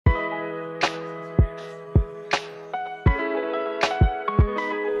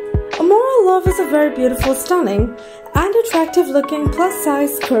love is a very beautiful, stunning, and attractive-looking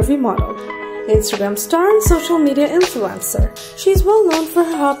plus-size curvy model, Instagram star and social media influencer. She's well known for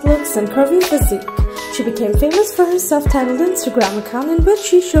her hot looks and curvy physique. She became famous for her self-titled Instagram account in which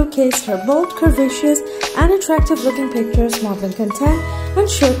she showcased her bold, curvaceous, and attractive-looking pictures, modeling content, and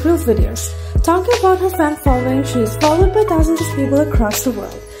short reel videos. Talking about her fan following, she is followed by thousands of people across the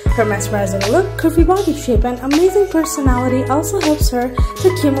world. Her mesmerizing look, curvy body shape, and amazing personality also helps her to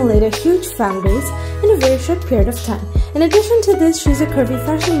accumulate a huge fan base in a very short period of time. In addition to this, she's a curvy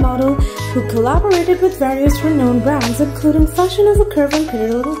fashion model who collaborated with various renowned brands including Fashion Over Curve and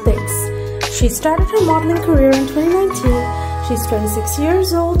Pretty Little Things. She started her modeling career in 2019. She's 26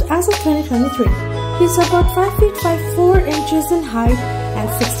 years old as of 2023. She's about 5 feet 4 inches in height and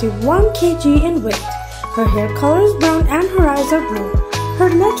 61 kg in weight. Her hair color is brown and her eyes are blue. Her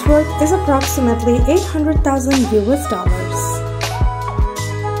net worth is approximately $800,000 US.